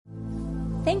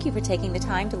Thank you for taking the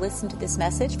time to listen to this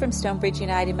message from Stonebridge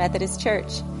United Methodist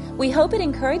Church. We hope it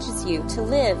encourages you to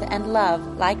live and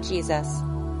love like Jesus.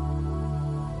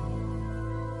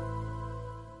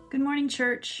 Good morning,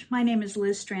 church. My name is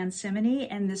Liz Strand-Simony,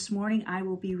 and this morning I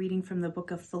will be reading from the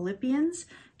book of Philippians,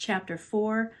 chapter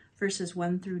 4, verses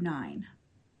 1 through 9.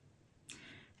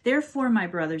 Therefore, my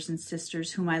brothers and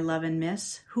sisters, whom I love and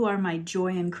miss, who are my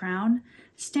joy and crown,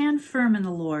 stand firm in the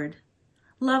Lord.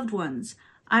 Loved ones,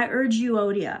 I urge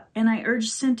Euodia and I urge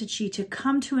Syntyche to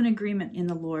come to an agreement in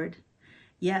the Lord.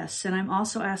 Yes, and I'm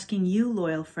also asking you,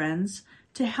 loyal friends,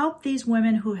 to help these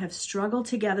women who have struggled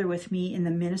together with me in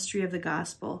the ministry of the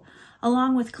gospel,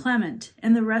 along with Clement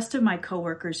and the rest of my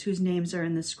co-workers whose names are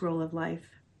in the scroll of life.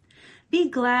 Be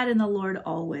glad in the Lord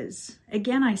always.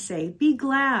 Again I say, be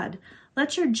glad.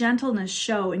 Let your gentleness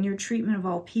show in your treatment of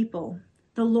all people.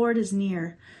 The Lord is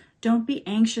near. Don't be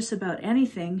anxious about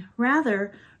anything.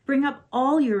 Rather, bring up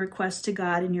all your requests to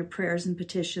God in your prayers and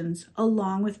petitions,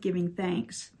 along with giving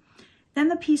thanks. Then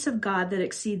the peace of God that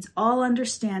exceeds all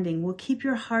understanding will keep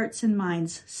your hearts and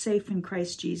minds safe in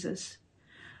Christ Jesus.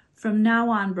 From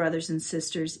now on, brothers and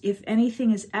sisters, if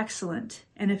anything is excellent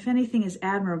and if anything is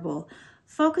admirable,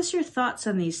 focus your thoughts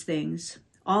on these things.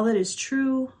 All that is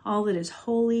true, all that is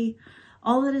holy,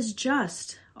 all that is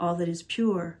just, all that is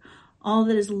pure, all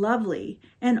that is lovely,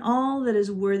 and all that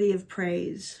is worthy of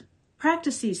praise.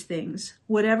 Practice these things,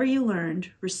 whatever you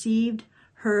learned, received,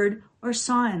 heard, or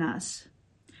saw in us.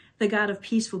 The God of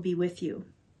peace will be with you.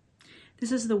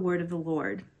 This is the word of the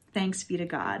Lord. Thanks be to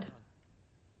God.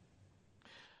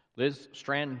 Liz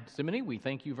Strand-Simony, we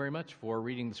thank you very much for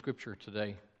reading the scripture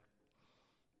today.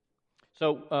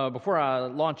 So before I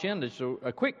launch in, just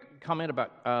a quick comment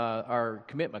about our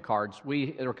commitment cards.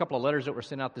 There were a couple of letters that were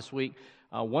sent out this week.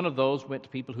 One of those went to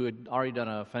people who had already done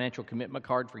a financial commitment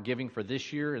card for giving for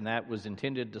this year, and that was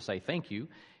intended to say thank you,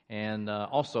 and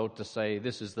also to say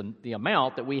this is the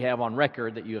amount that we have on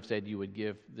record that you have said you would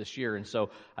give this year. And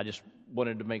so I just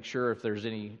wanted to make sure if there's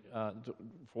any, for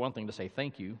one thing, to say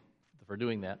thank you for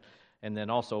doing that, and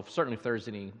then also certainly if there's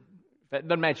any, if that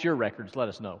doesn't match your records, let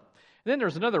us know. And then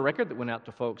there's another record that went out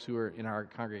to folks who are in our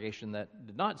congregation that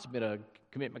did not submit a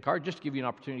commitment card, just to give you an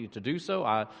opportunity to do so.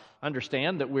 I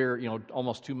understand that we're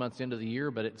almost 2 months into the year,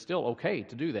 but it's still okay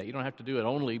to do that. You don't have to do it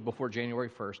only before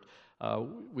January 1st.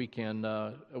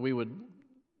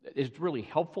 It's really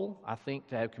helpful, I think,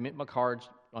 to have commitment cards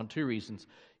on two reasons.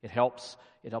 It helps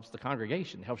the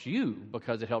congregation. It helps you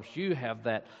because it helps you have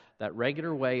that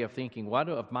regular way of thinking, what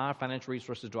of my financial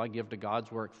resources do I give to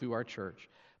God's work through our church?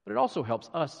 But it also helps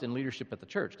us in leadership at the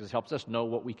church because it helps us know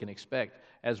what we can expect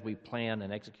as we plan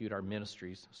and execute our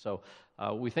ministries. So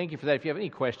we thank you for that. If you have any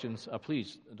questions,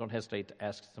 please don't hesitate to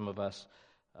ask some of us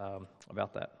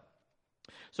about that.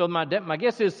 So my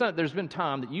guess is there's been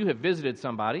time that you have visited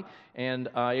somebody, and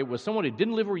it was someone who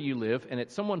didn't live where you live, and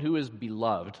it's someone who is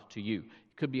beloved to you.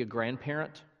 It could be a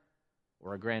grandparent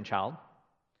or a grandchild.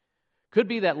 Could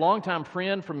be that longtime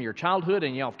friend from your childhood,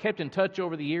 and y'all have kept in touch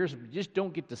over the years, but you just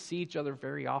don't get to see each other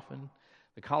very often.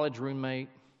 The college roommate.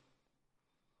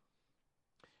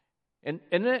 And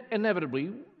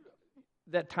inevitably,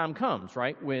 that time comes,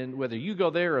 right? When whether you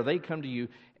go there or they come to you,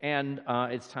 and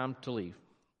it's time to leave.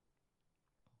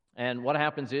 And what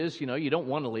happens is, you don't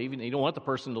want to leave, and you don't want the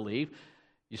person to leave.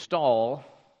 You stall.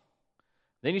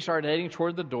 Then you start heading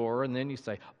toward the door, and then you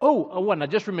say, and I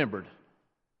just remembered,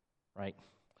 right?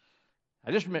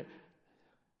 I just remember,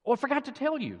 I forgot to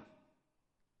tell you.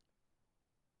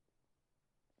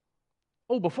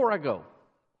 Before I go.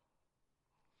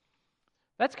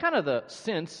 That's kind of the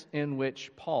sense in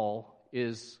which Paul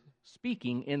is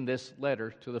speaking in this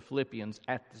letter to the Philippians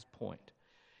at this point.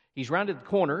 He's rounded the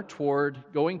corner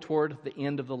going toward the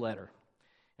end of the letter.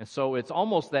 And so it's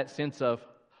almost that sense of,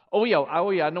 I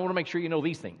want to make sure you know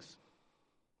these things.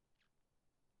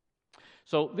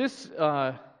 So this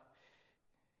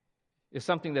is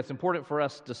something that's important for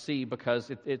us to see because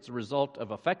it's a result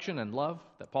of affection and love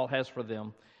that Paul has for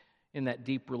them in that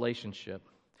deep relationship.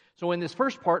 So in this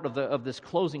first part of this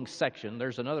closing section,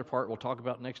 there's another part we'll talk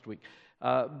about next week,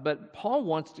 but Paul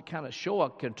wants to kind of show a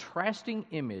contrasting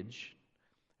image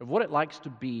of what it likes to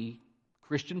be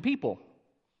Christian people,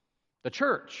 the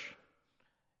church,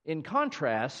 in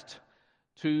contrast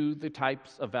to the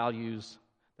types of values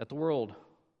that the world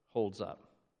holds up.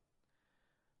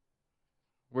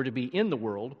 We're to be in the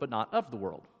world, but not of the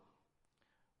world.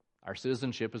 Our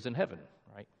citizenship is in heaven,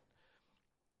 right?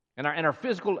 And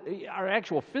our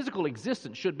actual physical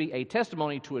existence should be a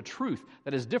testimony to a truth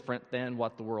that is different than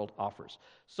what the world offers.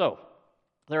 So,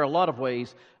 there are a lot of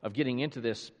ways of getting into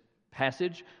this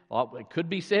passage, well, it could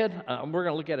be said, we're going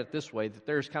to look at it this way, that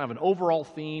there's kind of an overall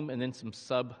theme and then some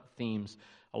sub-themes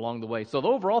along the way. So the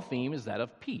overall theme is that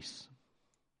of peace.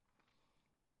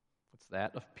 It's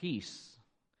that of peace.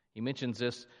 He mentions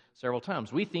this several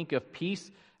times. We think of peace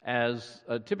as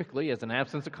typically as an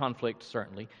absence of conflict,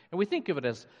 certainly, and we think of it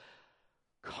as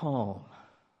calm.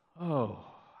 Oh,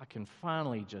 I can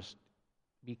finally just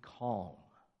be calm.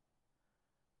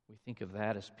 We think of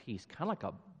that as peace, kind of like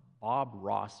a Bob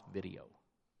Ross video,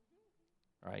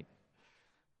 right?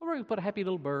 Well, we're going to put a happy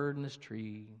little bird in this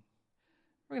tree.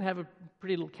 We're going to have a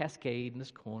pretty little cascade in this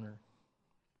corner.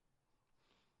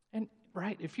 And,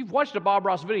 right, if you've watched a Bob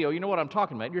Ross video, you know what I'm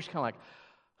talking about. You're just kind of like,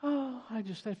 oh,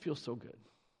 that feels so good.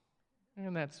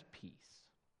 And that's peace.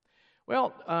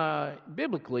 Well,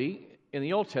 biblically, in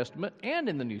the Old Testament and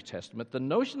in the New Testament, the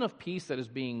notion of peace that is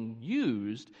being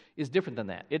used is different than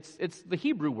that. It's the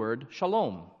Hebrew word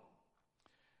shalom.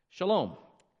 Shalom.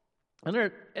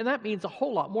 And that means a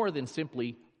whole lot more than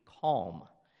simply calm.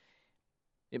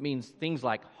 It means things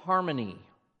like harmony,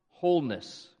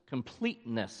 wholeness,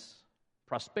 completeness,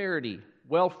 prosperity,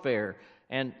 welfare,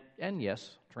 and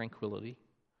yes, tranquility.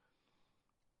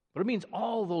 But it means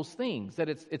all those things, that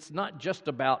it's not just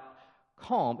about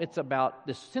calm, it's about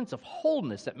this sense of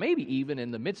wholeness that maybe even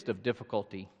in the midst of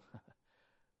difficulty,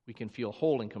 we can feel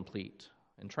whole and complete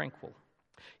and tranquil.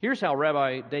 Here's how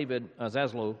Rabbi David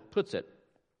Zaslow puts it,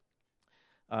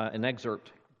 an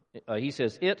excerpt. He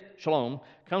says, shalom,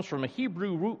 comes from a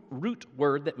Hebrew root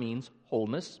word that means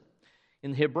wholeness.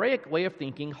 In the Hebraic way of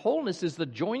thinking, wholeness is the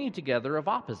joining together of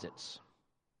opposites.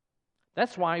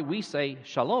 That's why we say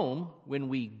shalom when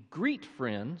we greet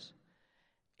friends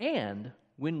and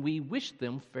when we wish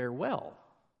them farewell.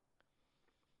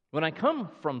 When I come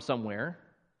from somewhere,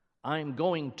 I'm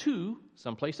going to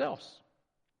someplace else.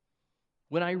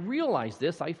 When I realize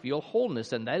this, I feel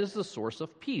wholeness, and that is the source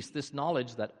of peace, this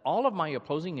knowledge that all of my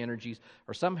opposing energies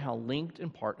are somehow linked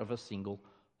and part of a single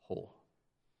whole.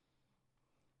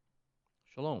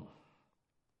 Shalom.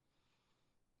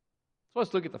 So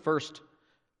let's look at the first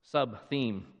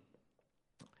sub-theme.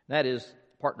 That is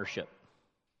partnership.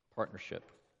 Partnership.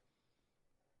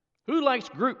 Who likes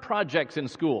group projects in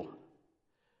school?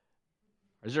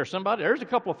 Is there somebody? There's a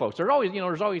couple of folks. There's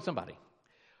always somebody.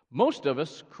 Most of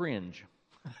us cringe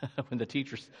when the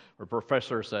teacher or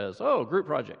professor says, "Oh, group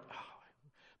project,"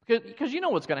 because you know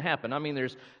what's going to happen. I mean,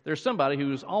 there's somebody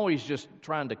who's always just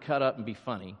trying to cut up and be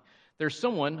funny. There's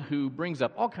someone who brings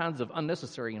up all kinds of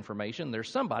unnecessary information. There's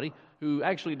somebody who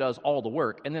actually does all the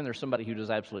work, and then there's somebody who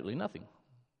does absolutely nothing.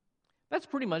 That's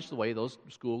pretty much the way those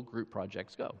school group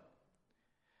projects go.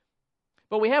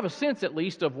 But we have a sense, at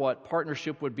least, of what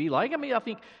partnership would be like. I mean, I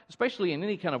think, especially in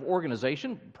any kind of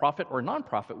organization, profit or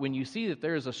nonprofit, when you see that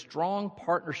there is a strong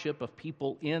partnership of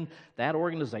people in that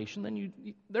organization, then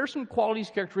there's some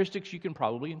qualities, characteristics you can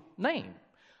probably name.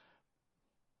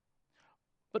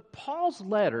 But Paul's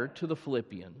letter to the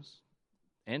Philippians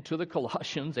and to the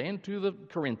Colossians and to the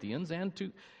Corinthians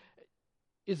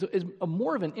is a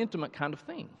more of an intimate kind of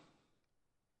thing.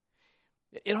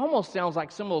 It almost sounds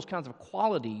like some of those kinds of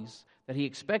qualities that he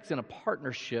expects in a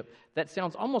partnership that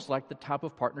sounds almost like the type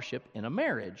of partnership in a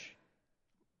marriage,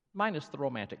 minus the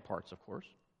romantic parts, of course.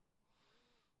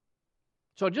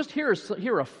 So just here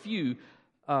are a few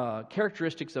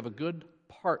characteristics of a good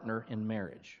partner in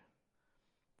marriage.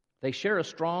 They share a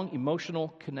strong emotional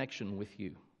connection with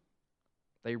you.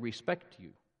 They respect you.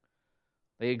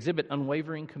 They exhibit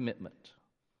unwavering commitment.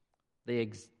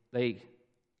 They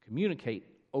communicate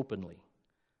openly.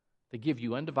 They give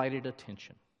you undivided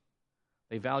attention.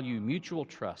 They value mutual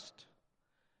trust,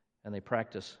 and they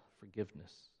practice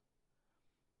forgiveness.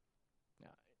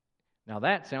 Now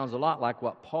that sounds a lot like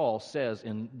what Paul says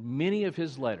in many of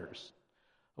his letters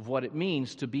of what it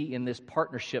means to be in this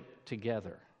partnership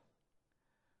together.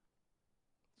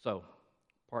 So,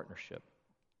 partnership.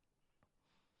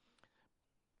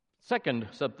 Second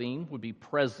sub-theme would be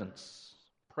presence.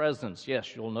 Presence,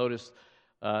 yes, you'll notice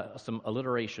some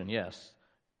alliteration, yes.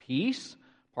 Peace,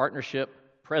 partnership,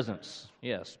 presence,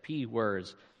 yes, P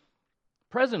words.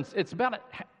 Presence, it's about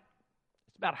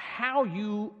how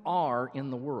you are in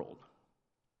the world.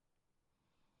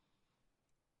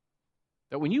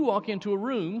 That when you walk into a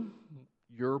room,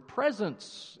 your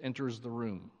presence enters the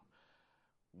room.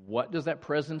 What does that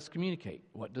presence communicate?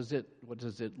 What does it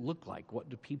look like? What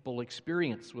do people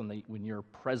experience when your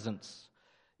presence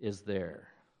is there?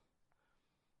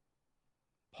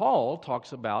 Paul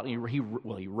talks about, he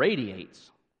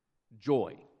radiates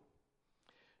joy.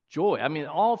 Joy. I mean,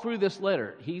 all through this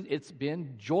letter, it's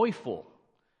been joyful.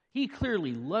 He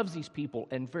clearly loves these people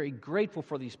and very grateful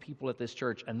for these people at this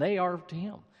church, and they are to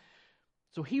him.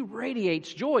 So he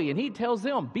radiates joy, and he tells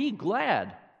them, be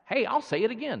glad. Hey, I'll say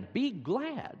it again. Be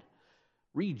glad.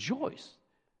 Rejoice.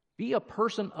 Be a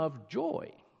person of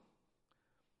joy.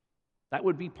 That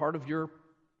would be part of your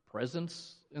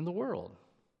presence in the world.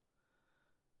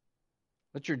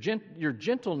 Let your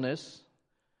gentleness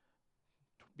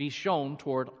be shown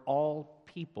toward all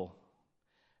people.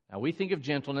 Now, we think of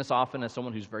gentleness often as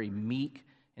someone who's very meek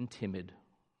and timid.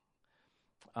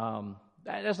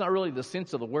 That's not really the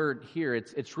sense of the word here.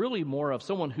 It's really more of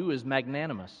someone who is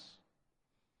magnanimous.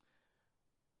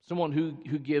 Someone who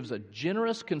gives a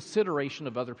generous consideration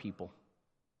of other people.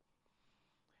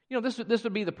 You know, this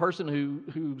would be the person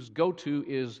whose go-to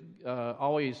is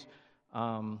always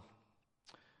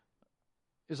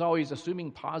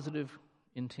assuming positive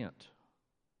intent.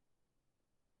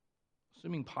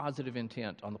 Assuming positive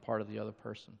intent on the part of the other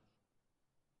person.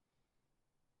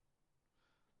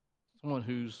 Someone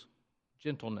whose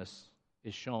gentleness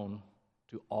is shown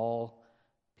to all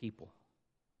people.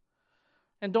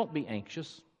 And don't be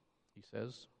anxious, he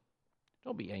says.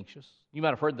 Don't be anxious. You might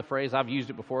have heard the phrase, I've used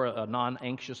it before, a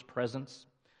non-anxious presence.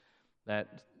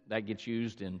 That gets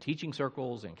used in teaching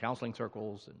circles and counseling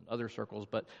circles and other circles,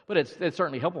 but it's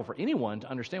certainly helpful for anyone to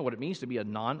understand what it means to be a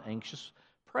non-anxious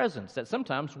presence, that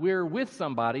sometimes we're with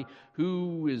somebody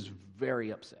who is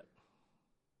very upset.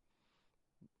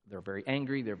 They're very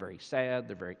angry, they're very sad,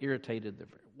 they're very irritated,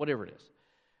 whatever it is.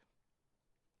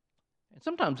 And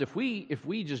sometimes if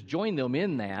we just join them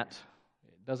in that,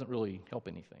 it doesn't really help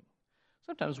anything.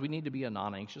 Sometimes we need to be a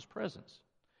non-anxious presence.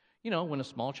 You know, when a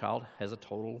small child has a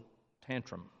total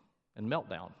tantrum and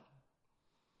meltdown,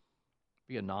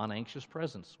 be a non-anxious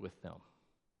presence with them.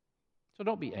 So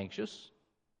don't be anxious.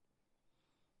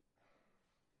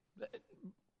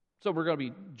 So we're going to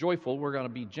be joyful, we're going to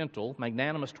be gentle,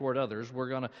 magnanimous toward others, we're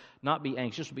going to not be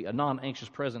anxious, be a non-anxious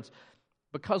presence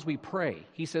because we pray.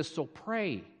 He says, so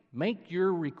pray, make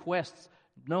your requests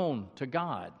known to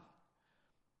God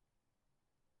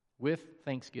with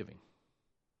thanksgiving.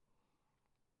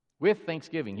 With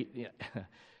thanksgiving.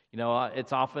 You know,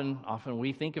 it's often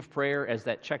we think of prayer as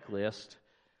that checklist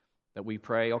that we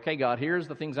pray, okay, God, here's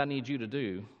the things I need you to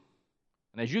do.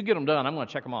 And as you get them done, I'm going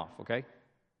to check them off, okay?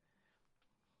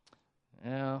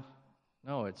 Yeah,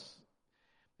 no, it's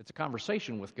a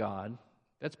conversation with God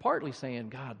that's partly saying,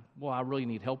 God, well, I really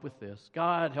need help with this.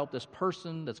 God, help this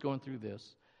person that's going through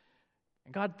this.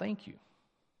 And God, thank you.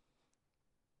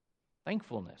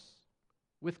 Thankfulness.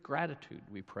 With gratitude,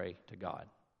 we pray to God.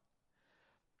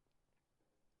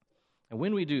 And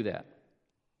when we do that,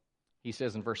 he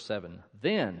says in verse 7,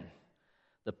 then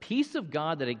the peace of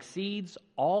God that exceeds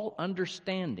all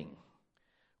understanding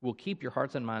will keep your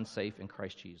hearts and minds safe in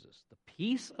Christ Jesus. The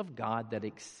peace of God that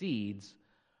exceeds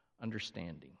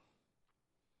understanding.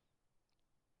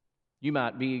 You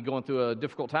might be going through a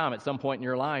difficult time at some point in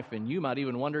your life, and you might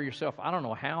even wonder yourself, I don't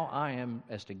know how I am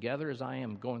as together as I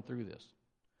am going through this.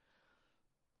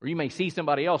 Or you may see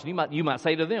somebody else, and you might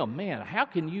say to them, man, how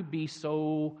can you be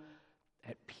so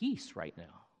at peace right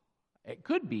now? It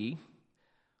could be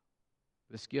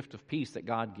this gift of peace that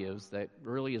God gives that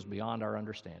really is beyond our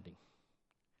understanding.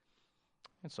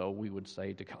 And so we would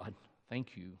say to God,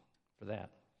 thank you for that.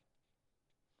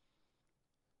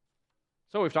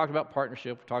 So we've talked about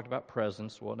partnership, we've talked about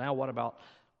presence. Well, now what about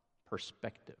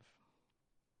perspective?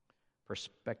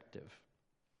 Perspective.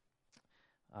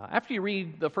 After you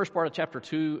read the first part of chapter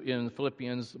 2 in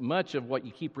Philippians, much of what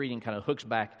you keep reading kind of hooks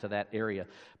back to that area,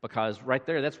 because right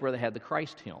there, that's where they had the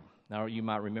Christ hymn. Now, you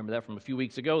might remember that from a few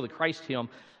weeks ago. The Christ hymn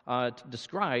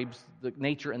describes the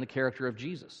nature and the character of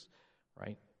Jesus,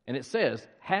 right? And it says,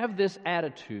 have this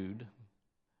attitude,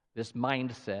 this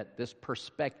mindset, this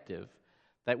perspective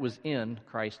that was in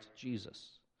Christ Jesus.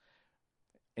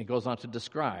 It goes on to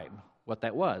describe what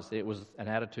that was. It was an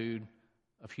attitude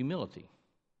of humility.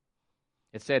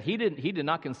 It said he did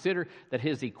not consider that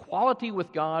his equality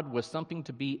with God was something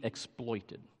to be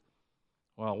exploited.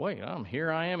 Well, wait,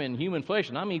 here I am in human flesh,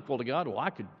 and I'm equal to God. Well,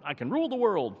 I can rule the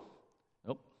world.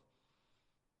 Nope.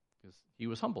 Because he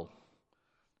was humble.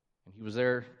 And he was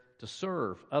there to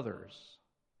serve others.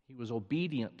 He was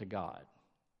obedient to God.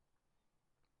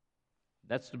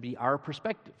 That's to be our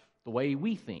perspective, the way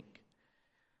we think.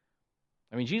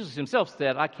 I mean, Jesus himself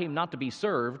said, I came not to be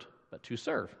served, but to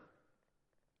serve.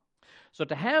 So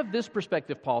to have this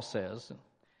perspective, Paul says,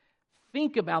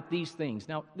 think about these things.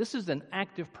 Now, this is an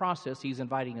active process he's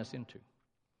inviting us into.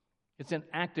 It's an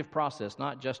active process,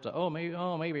 not just maybe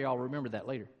I'll remember that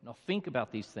later. No, think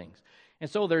about these things. And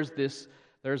so there's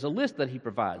a list that he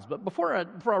provides. But before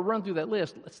I run through that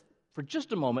list, for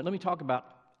just a moment, let me talk about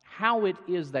how it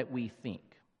is that we think.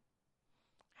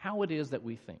 How it is that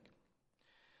we think.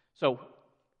 So,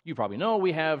 You probably know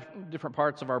we have different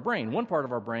parts of our brain. One part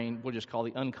of our brain we'll just call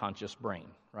the unconscious brain,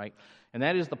 right? And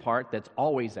that is the part that's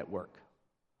always at work.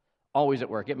 Always at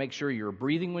work. It makes sure you're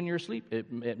breathing when you're asleep.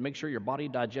 It makes sure your body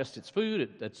digests its food.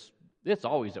 It's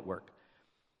always at work.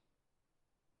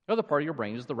 The other part of your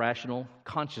brain is the rational,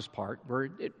 conscious part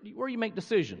where you make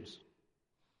decisions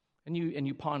and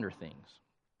you ponder things.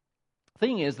 The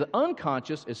thing is, the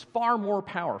unconscious is far more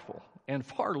powerful and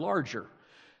far larger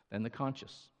than the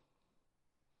conscious.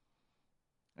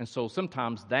 And so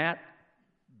sometimes that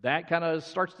kind of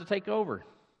starts to take over.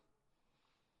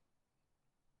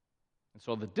 And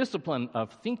so the discipline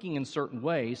of thinking in certain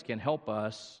ways can help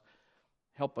us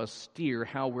steer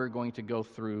how we're going to go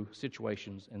through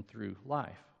situations and through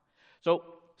life. So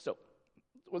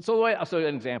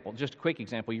an example, just a quick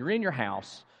example. You're in your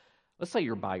house. Let's say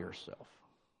you're by yourself.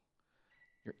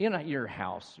 You're in your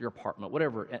house, your apartment,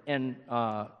 whatever, and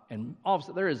all of a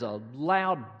sudden there is a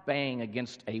loud bang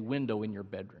against a window in your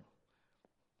bedroom.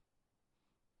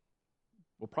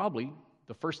 Well, probably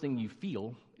the first thing you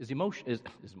feel is emotion. It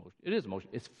is emotion.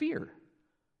 It's fear.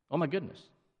 Oh my goodness,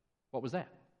 what was that?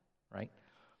 Right?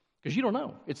 Because you don't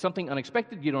know. It's something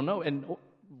unexpected. You don't know. And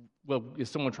well,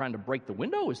 is someone trying to break the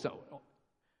window? So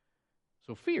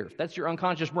fear. That's your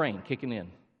unconscious brain kicking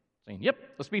in, saying, "Yep,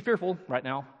 let's be fearful right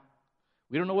now.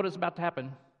 We don't know what is about to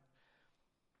happen."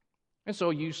 And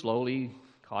so you slowly,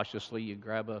 cautiously, you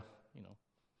grab a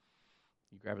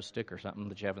stick or something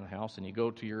that you have in the house, and you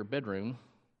go to your bedroom,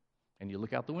 and you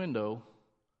look out the window.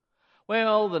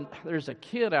 Well, there's a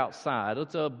kid outside.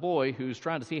 It's a boy who's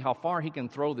trying to see how far he can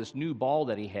throw this new ball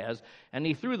that he has, and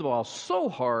he threw the ball so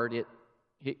hard it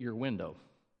hit your window.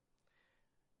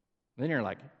 And then you're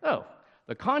like, oh,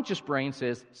 the conscious brain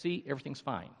says, see, everything's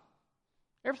fine.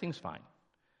 Everything's fine.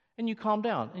 And you calm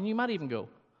down, and you might even go,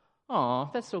 "Aw,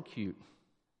 that's so cute."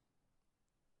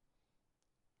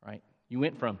 Right? You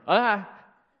went from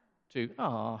to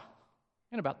 "aw"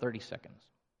 in about 30 seconds.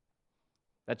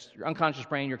 That's your unconscious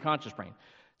brain, your conscious brain.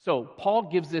 So Paul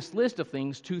gives this list of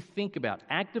things to think about.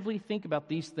 Actively think about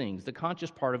these things, the conscious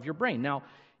part of your brain. Now,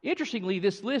 interestingly,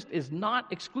 this list is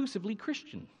not exclusively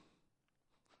Christian.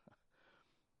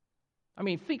 I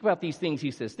mean, think about these things,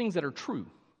 he says, things that are true,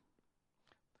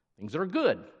 things that are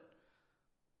good,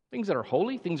 things that are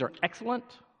holy, things that are excellent,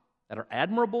 that are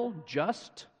admirable,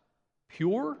 just,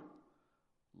 pure,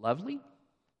 lovely.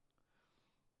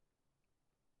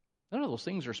 None of those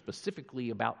things are specifically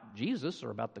about Jesus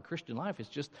or about the Christian life. It's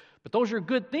just, but those are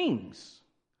good things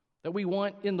that we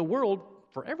want in the world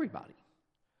for everybody.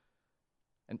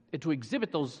 And to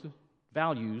exhibit those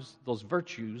values, those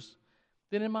virtues,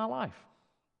 then in my life.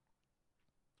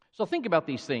 So think about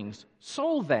these things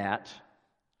so that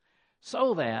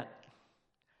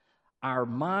our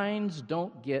minds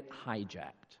don't get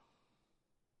hijacked.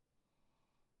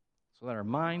 So that our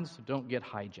minds don't get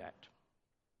hijacked.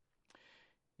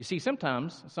 You see,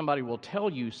 sometimes somebody will tell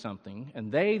you something,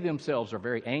 and they themselves are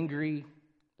very angry,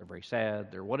 they're very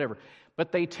sad, they're whatever,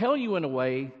 but they tell you in a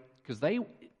way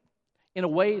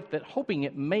that hoping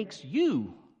it makes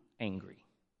you angry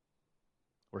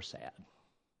or sad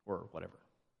or whatever.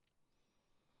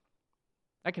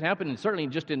 That can happen, and certainly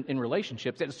just in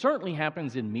relationships. It certainly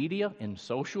happens in media, in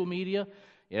social media,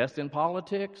 yes, in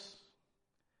politics.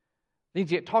 Things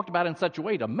get talked about in such a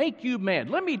way to make you mad.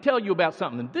 Let me tell you about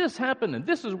something, and this happened, and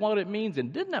this is what it means,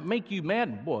 and didn't that make you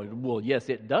mad? Boy, well, yes,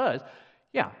 it does.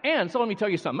 Yeah, and so let me tell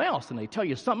you something else, and they tell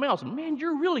you something else, and man,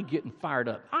 you're really getting fired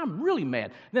up. I'm really mad.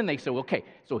 And then they say, okay,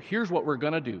 so here's what we're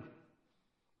going to do.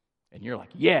 And you're like,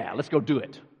 yeah, let's go do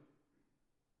it.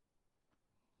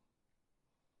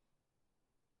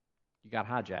 You got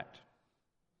hijacked.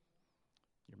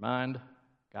 Your mind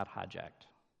got hijacked.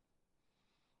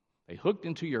 They hooked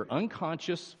into your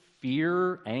unconscious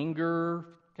fear, anger,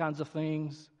 kinds of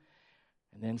things,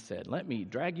 and then said, let me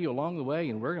drag you along the way,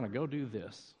 and we're going to go do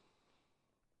this.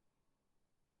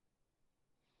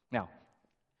 Now,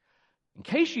 in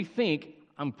case you think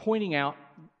I'm pointing out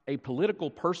a political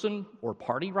person or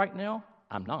party right now,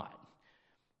 I'm not,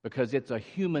 because it's a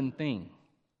human thing.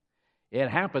 It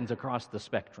happens across the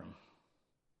spectrum.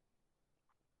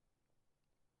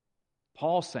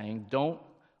 Paul's saying, don't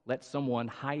let someone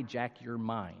hijack your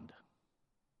mind.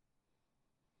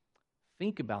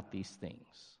 Think about these things.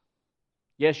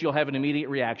 Yes, you'll have an immediate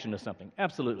reaction to something.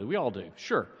 Absolutely, we all do,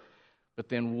 sure. But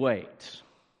then wait.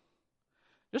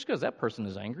 Just because that person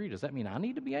is angry, does that mean I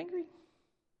need to be angry?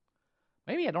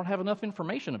 Maybe I don't have enough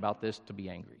information about this to be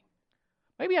angry.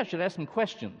 Maybe I should ask some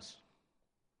questions.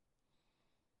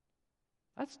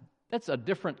 That's a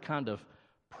different kind of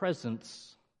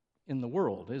presence in the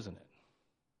world, isn't it?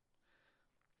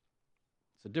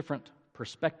 It's a different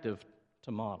perspective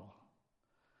to model.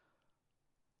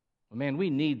 Well, man, we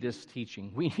need this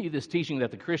teaching. We need this teaching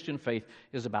that the Christian faith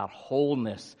is about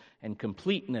wholeness and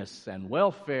completeness and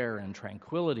welfare and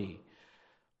tranquility.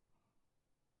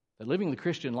 That living the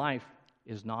Christian life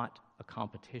is not a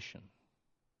competition.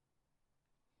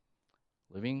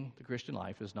 Living the Christian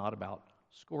life is not about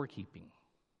scorekeeping.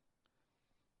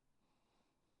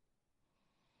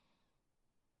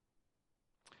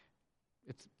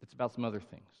 It's about some other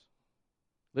things.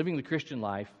 Living the Christian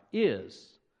life is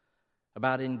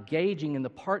about engaging in the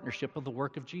partnership of the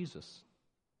work of Jesus.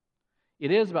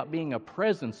 It is about being a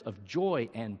presence of joy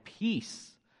and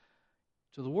peace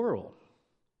to the world.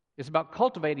 It's about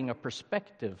cultivating a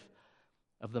perspective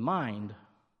of the mind of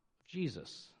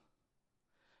Jesus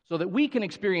so that we can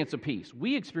experience a peace.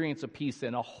 We experience a peace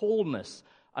and a wholeness,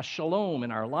 a shalom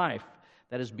in our life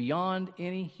that is beyond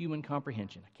any human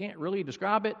comprehension. I can't really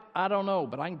describe it. I don't know,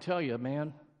 but I can tell you,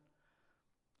 man,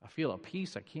 I feel a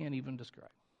peace I can't even describe.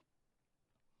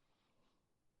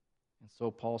 And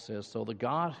so Paul says, so the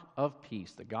God of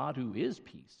peace, the God who is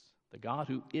peace, the God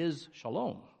who is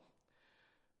shalom,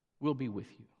 will be with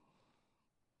you.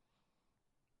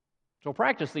 So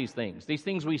practice these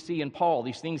things we see in Paul,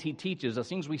 these things he teaches, the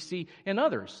things we see in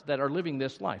others that are living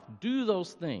this life. Do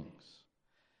those things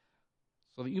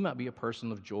so that you might be a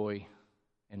person of joy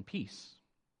and peace.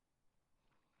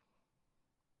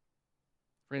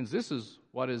 Friends, this is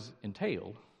what is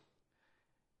entailed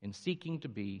in seeking to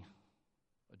be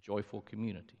a joyful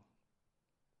community.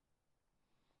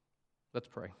 Let's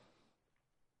pray.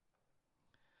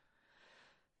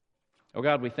 Oh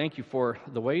God, we thank you for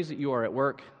the ways that you are at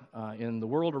work in the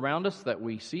world around us that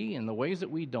we see and the ways that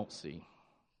we don't see.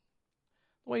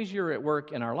 The ways you're at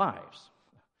work in our lives.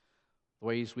 The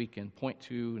ways we can point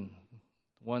to and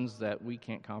ones that we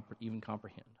can't even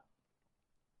comprehend.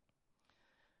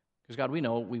 Because God, we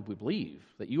know, we believe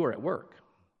that you are at work.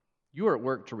 You are at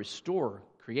work to restore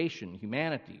creation,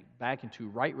 humanity, back into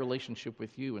right relationship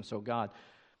with you. And so, God,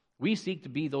 we seek to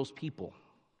be those people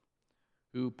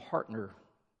who partner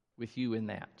with you in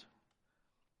that,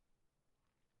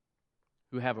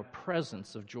 who have a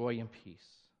presence of joy and peace,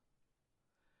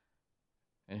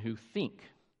 and who think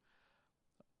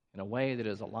in a way that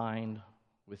is aligned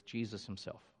with Jesus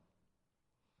himself.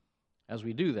 As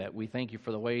we do that, we thank you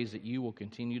for the ways that you will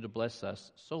continue to bless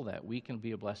us so that we can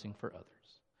be a blessing for others.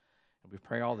 And we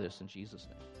pray all this in Jesus'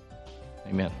 name.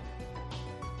 Amen.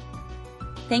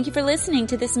 Thank you for listening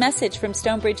to this message from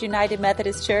Stonebridge United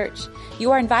Methodist Church.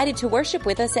 You are invited to worship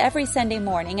with us every Sunday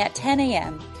morning at 10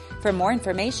 a.m. For more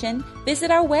information,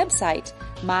 visit our website,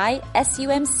 mysumc.org.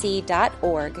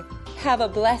 Have a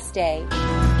blessed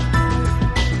day.